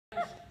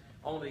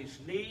on his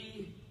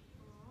knee,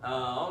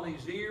 on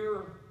his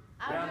ear,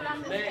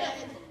 around his neck,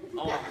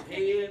 on his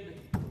head.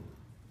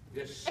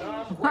 Just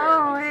somewhere.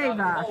 Oh,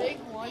 Ava.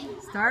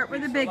 Start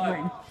with a big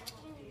one.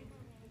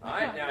 All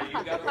right, now you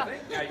got to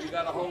think. Now you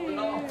got to hold it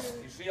on.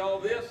 You see all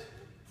this?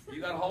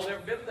 You got to hold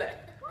every bit of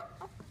that.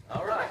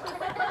 All right. All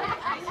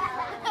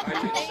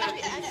right,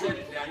 you set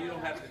it down. You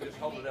don't have to just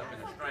hold it up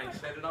in a string.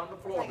 Set it on the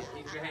floor, but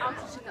keep your hand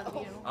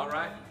on it. All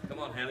right? Come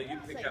on, Hannah. You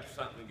pick up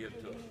something and give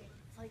it to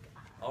us.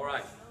 All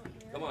right.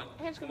 Come on.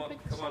 Come on,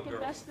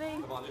 girl.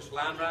 Come on, just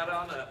line right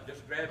on up.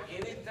 Just grab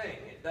anything.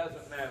 It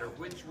doesn't matter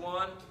which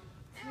one.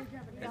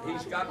 And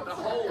he's got to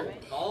hold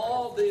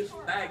all this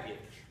baggage.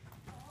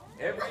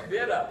 Every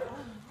bit of it.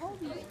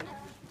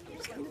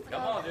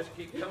 Come on, just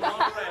keep coming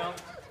on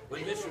around.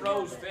 When this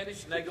row's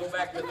finished and they go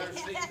back to their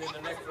seat, then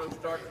the next row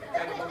starts to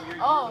kind of on your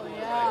Oh,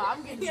 yeah,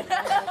 I'm getting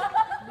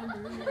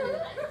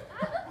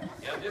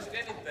Yeah, just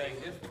anything.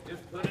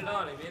 Just put it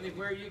on him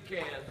anywhere you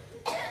can.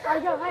 All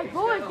right, go. Hey,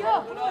 boys, go.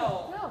 Hold it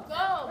all. Go,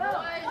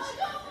 boys.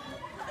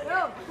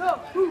 Go.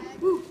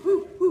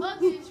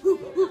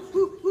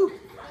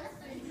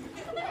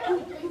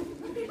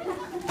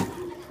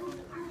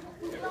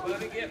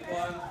 Everybody get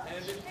one.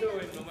 Hand it to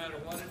him no matter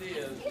what it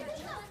is.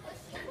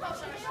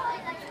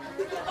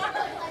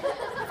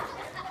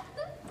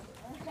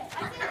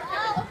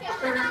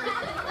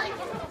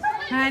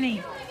 Honey.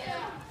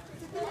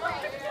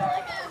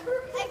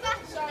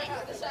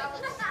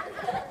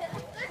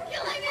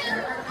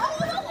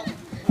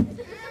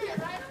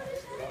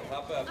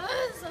 Hop up.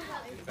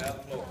 About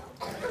the floor.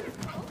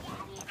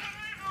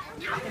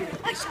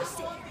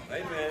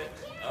 Wait a minute.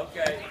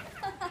 Okay.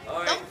 All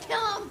right. Don't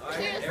kill him. All right.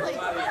 Seriously.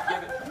 Everybody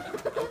give it.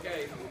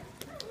 Okay.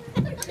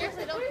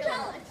 Seriously, don't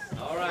kill him.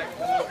 All right.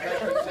 Come on. Take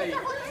your seat.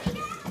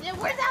 Yeah,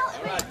 where's Alex?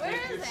 All right, Wait, where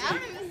take is your it? I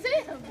don't even see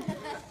him.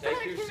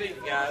 Take your seat,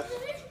 guys.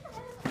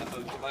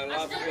 Somebody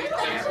lost their seat.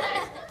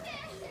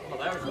 Well,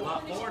 there's a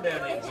lot more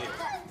down in here.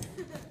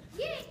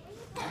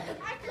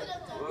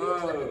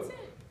 Whoa.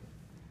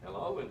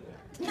 Hello in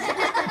there.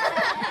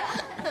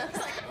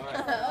 All right.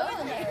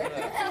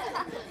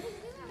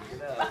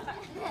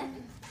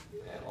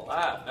 And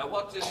alive. Now,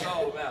 what's this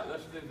all about?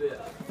 Let's do this.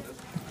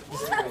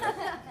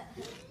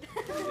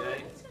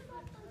 Okay.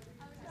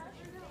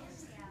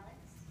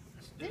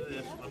 Let's do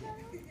this one.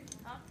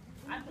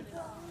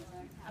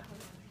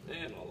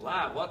 Man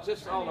alive. What's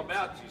this all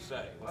about, you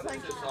say? What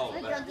is this all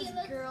I got about? this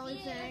girly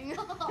thing.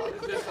 What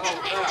is this all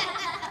about?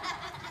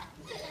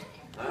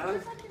 Huh?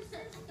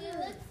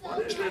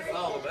 What is this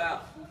all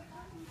about?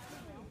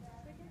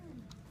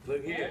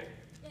 Look here.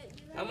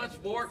 How much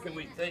more do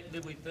we think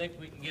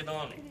we can get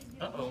on it?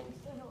 Uh-oh.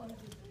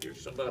 Here's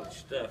somebody's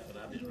stuff that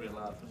I didn't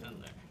realize was in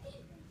there.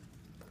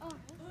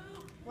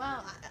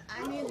 Wow,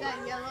 I need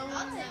that yellow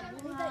one, that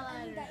blue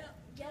highlighter.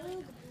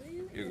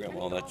 Here,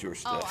 Grandma, that's your Oh,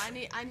 stuff. I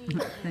need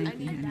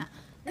that.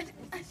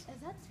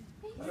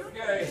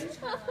 Okay.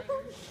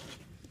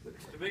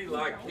 Looks to me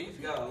like he's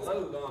got a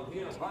load on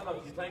him. Why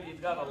don't you think he's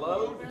got a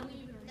load?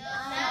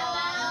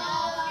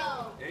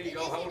 No. There you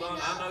go, hold on.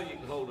 I know you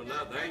can hold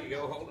another. There you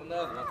go, hold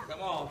another one.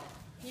 Come on.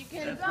 You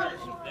can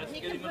Let's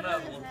get him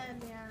another one.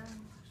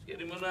 Let's get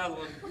him another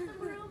one.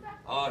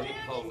 Oh, he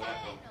can hold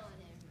that one.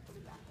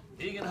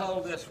 He can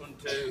hold this one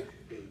too.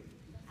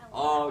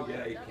 Oh,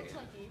 yeah, he can.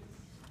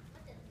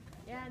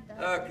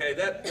 Okay,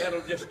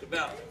 that'll just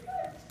about.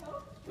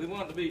 We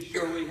wanted to be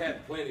sure we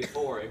had plenty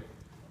for him.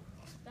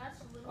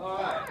 All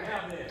right,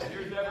 now then,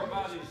 here's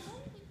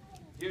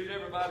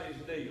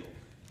everybody's deal.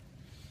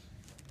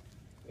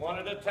 One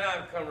at a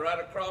time, come right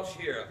across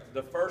here.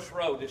 The first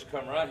row, just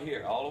come right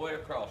here, all the way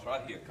across,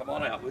 right here. Come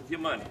on out with your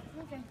money.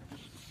 Okay.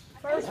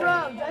 First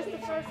row, just the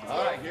first row.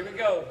 All right, here we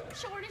go.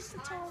 Shortest to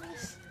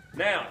tallest.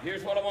 Now,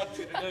 here's what I want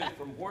you to do.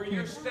 From where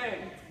you're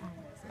standing,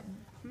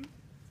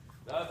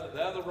 the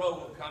other row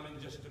will come in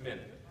just a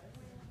minute.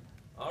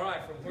 All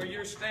right, from where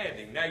you're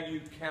standing. Now,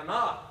 you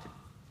cannot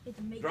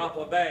drop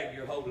a bag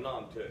you're holding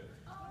on to.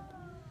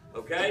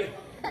 Okay?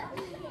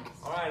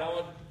 All right,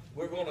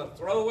 we're going to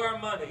throw our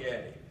money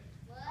at him.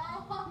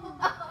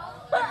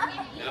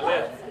 Now,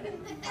 listen.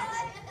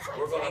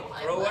 We're going to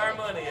throw our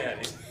money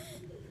at him.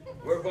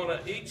 We're going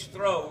to each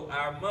throw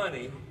our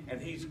money,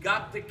 and he's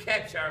got to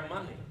catch our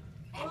money.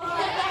 He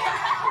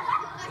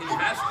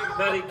has to,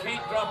 but he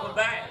can't drop a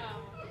bag.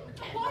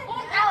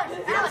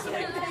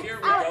 Here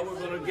we go. We're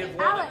going to give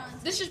one.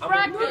 This is I'm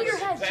gonna practice. give Move your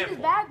an head. See the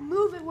example. bag?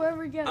 Move it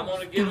wherever it goes. I'm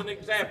going to give an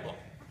example.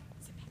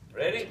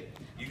 Ready?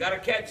 You got to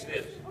catch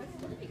this.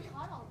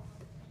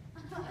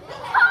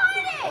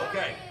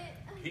 Okay.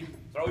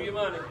 Throw your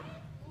money.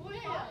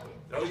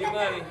 Throw your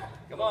money.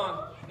 Come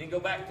on. Then go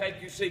back and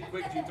take your seat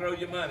quick. You throw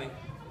your money.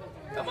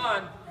 Come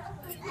on.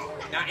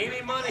 Now,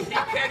 any money he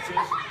catches,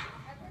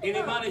 he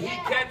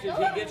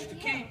gets to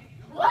keep.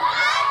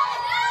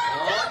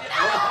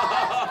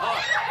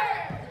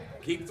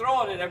 Keep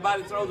throwing it.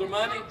 Everybody throw their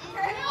money.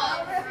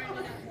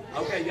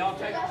 Okay, y'all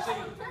take your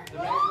seat.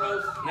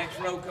 The next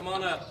row, come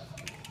on up.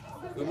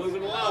 We're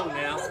moving along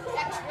now.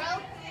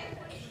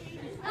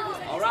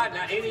 All right,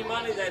 now any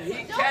money that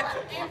he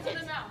catches,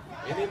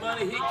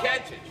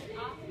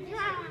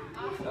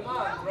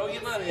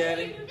 money at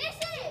him. Miss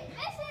it!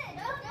 Miss it!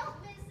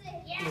 Don't miss it!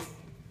 Yes!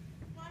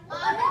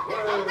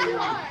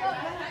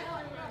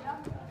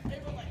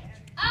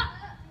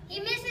 He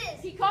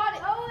misses! He caught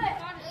it! Hold it!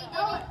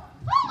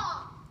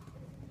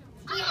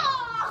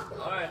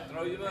 All right,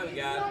 throw your money,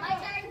 guys. My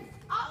turn.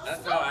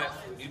 That's all right.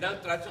 You done?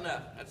 That's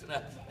enough. That's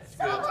enough. That's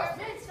good.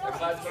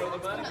 Everybody throw the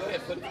money. Go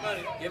ahead, put the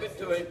money. Give it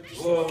to him.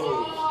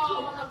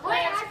 Whoa. Wait,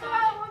 I still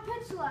have one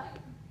pitch left.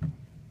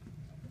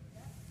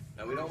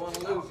 Now we don't want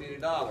to lose any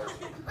dollars.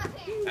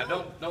 Now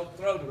don't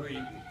throw to where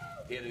you can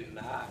hit it in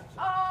the eye.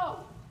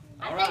 Oh.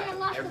 All right.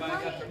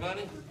 Everybody got their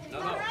money? No.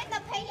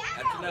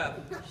 That's enough.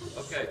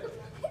 Okay.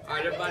 All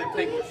right, everybody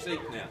take your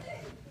seat now.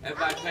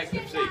 Everybody take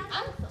their seat.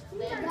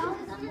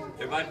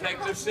 Everybody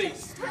take their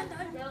seats.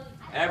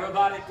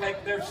 Everybody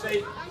take their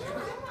seat.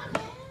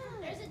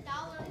 There's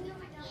 $1 in the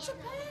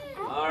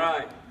All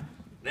right.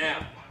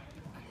 Now,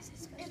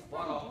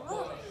 what a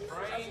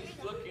strange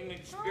looking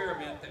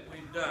experiment that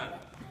we've done.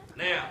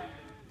 Now,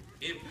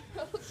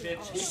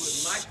 since he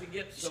would like to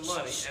get some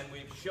money, and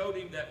we've showed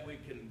him that we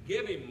can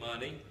give him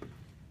money,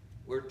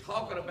 we're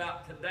talking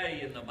about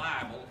today in the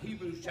Bible,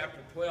 Hebrews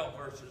chapter 12,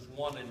 verses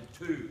 1 and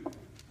 2.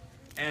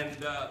 And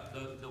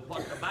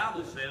what the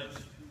Bible says,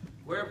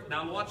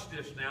 now watch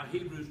this now,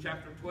 Hebrews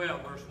chapter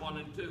 12, verse 1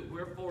 and 2.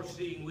 Wherefore,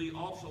 seeing we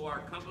also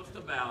are compassed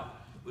about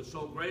with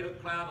so great a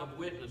cloud of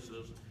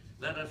witnesses,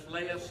 let us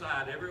lay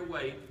aside every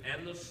weight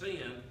and the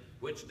sin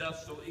which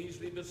doth so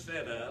easily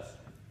beset us.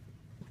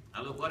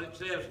 Now look what it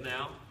says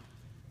now.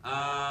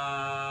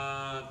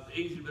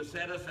 Easily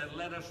beset us, and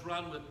let us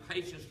run with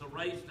patience the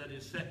race that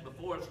is set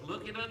before us,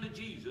 looking unto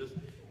Jesus,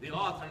 the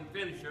author and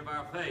finisher of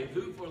our faith,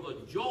 who for the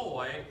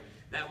joy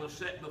that was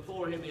set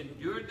before him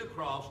endured the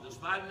cross,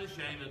 despising the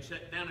shame, and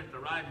sat down at the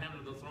right hand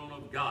of the throne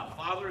of God.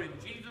 Father, in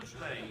Jesus'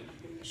 name,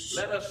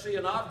 let us see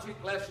an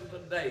object lesson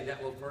today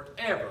that will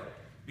forever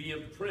be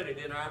imprinted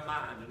in our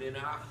mind and in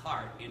our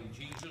heart. In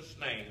Jesus'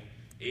 name,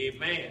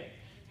 amen.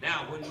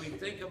 Now, when we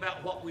think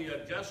about what we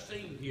have just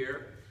seen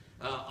here,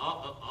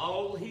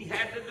 all he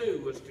had to do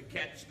was to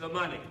catch the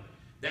money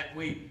that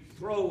we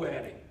throw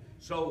at him.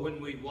 So when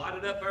we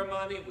wadded up our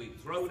money, we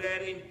throwed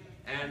at him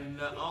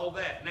and all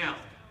that. Now,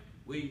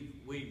 we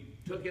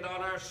took it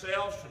on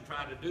ourselves to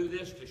try to do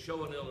this to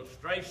show an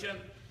illustration,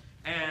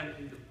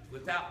 and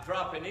without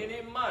dropping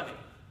any money.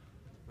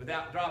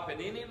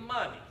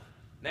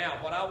 Now,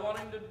 what I want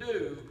him to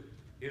do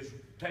is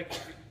take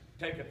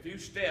a few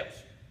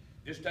steps.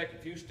 Just take a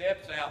few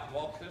steps out and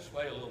walk this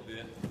way a little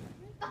bit.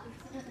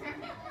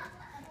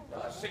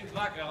 It seems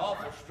like an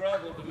awful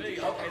struggle to me.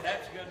 Okay,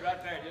 that's good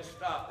right there. Just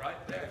stop right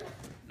there.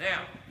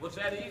 Now, was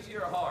that easy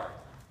or hard?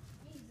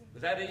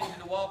 Was that easy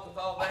to walk with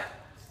all that?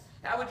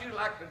 How would you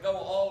like to go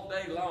all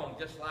day long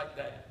just like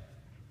that?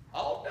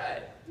 All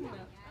day?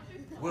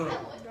 Well,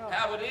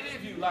 how would any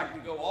of you like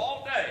to go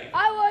all day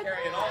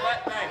carrying all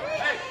that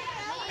baggage? Hey,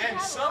 and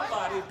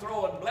somebody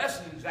throwing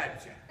blessings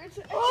at you.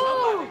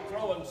 Somebody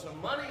throwing some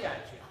money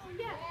at you.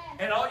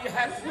 And all you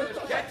have to do is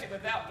catch it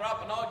without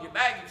dropping all your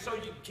baggage, so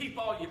you keep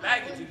all your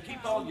baggage and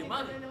keep all your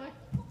money.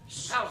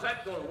 How's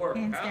that going to work?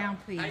 Hands down,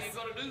 please. How are you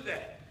going to do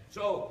that?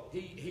 So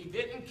he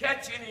didn't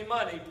catch any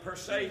money per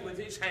se with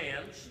his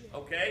hands,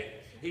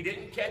 okay? He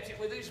didn't catch it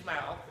with his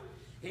mouth.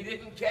 He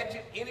didn't catch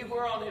it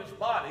anywhere on his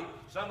body.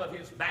 Some of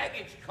his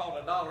baggage caught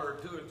 $1 or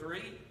 $2 or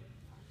 $3.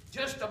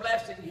 Just a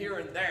blessing here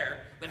and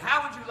there. But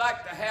how would you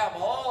like to have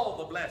all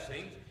the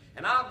blessings?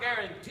 And I'll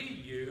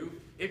guarantee you,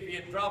 if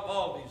you drop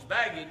all these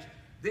baggage,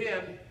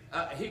 then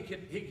he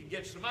could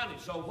get some money.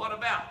 So what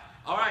about?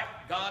 All right,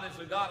 God is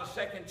a God of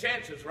second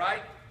chances,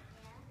 right?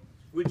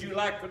 Would you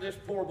like for this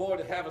poor boy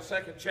to have a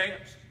second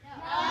chance? No.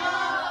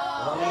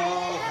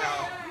 Oh,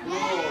 how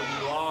cruel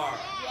you are.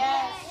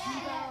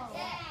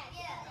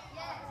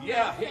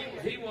 Yeah,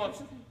 he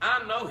wants.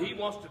 I know he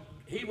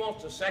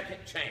wants a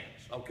second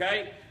chance.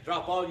 Okay,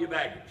 drop all your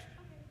baggage.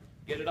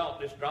 Get it off.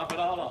 Just drop it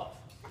all off.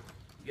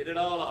 Get it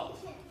all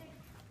off.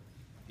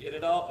 Get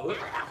it off. Okay,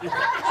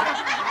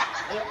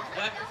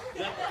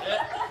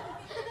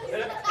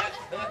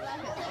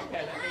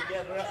 let me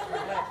get her up for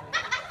a lesson.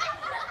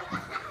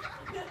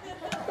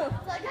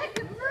 It's like I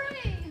can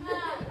breathe.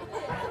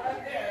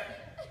 Right there.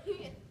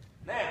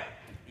 Now,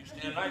 you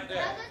stand right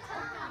there.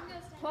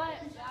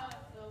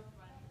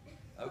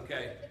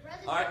 Okay.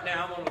 All right,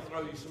 now I'm going to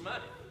throw you some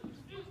money.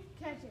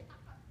 Catch it.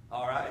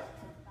 All right.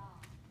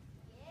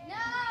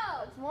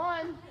 No. It's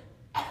one.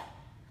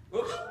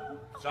 Oops.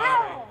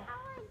 Sorry.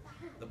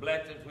 The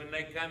blessings, when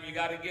they come, you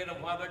got to get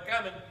them while they're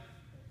coming.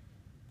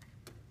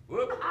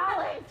 Whoop.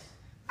 Alex.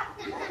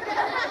 He's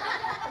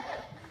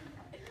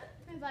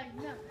like,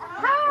 no.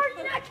 How are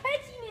you not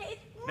catching it?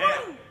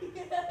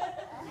 It's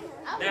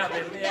Now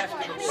let me ask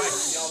you a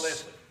question. Y'all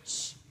listen.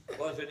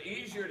 Was it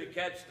easier to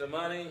catch the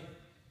money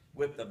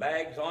with the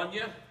bags on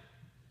you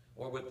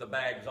or with the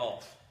bags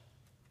off?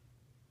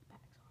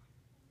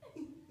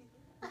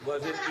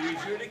 Was it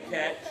easier to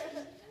catch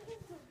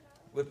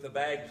with the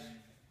bags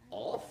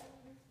off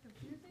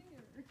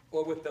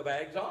or with the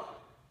bags on?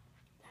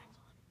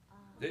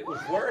 It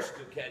was worse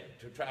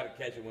to try to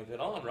catch it with it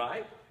on,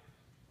 right?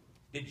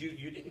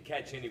 You didn't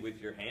catch any with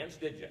your hands,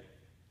 did you?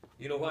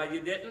 You know why you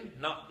didn't?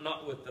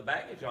 Not with the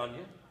baggage on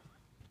you.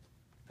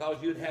 Because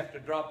you'd have to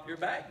drop your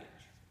baggage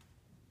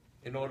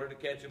in order to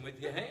catch them with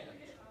your hands.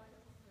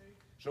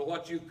 So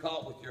what you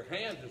caught with your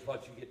hands is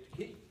what you get to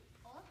keep.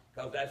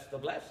 Because that's the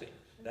blessings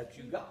that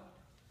you got.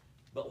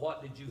 But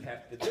what did you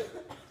have to do?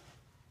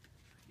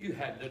 You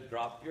had to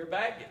drop your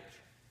baggage.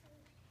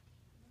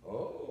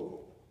 Oh.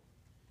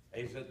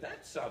 Isn't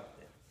that something?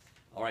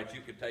 All right,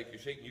 you can take your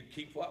seat and you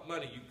keep what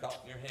money you caught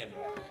in your hand.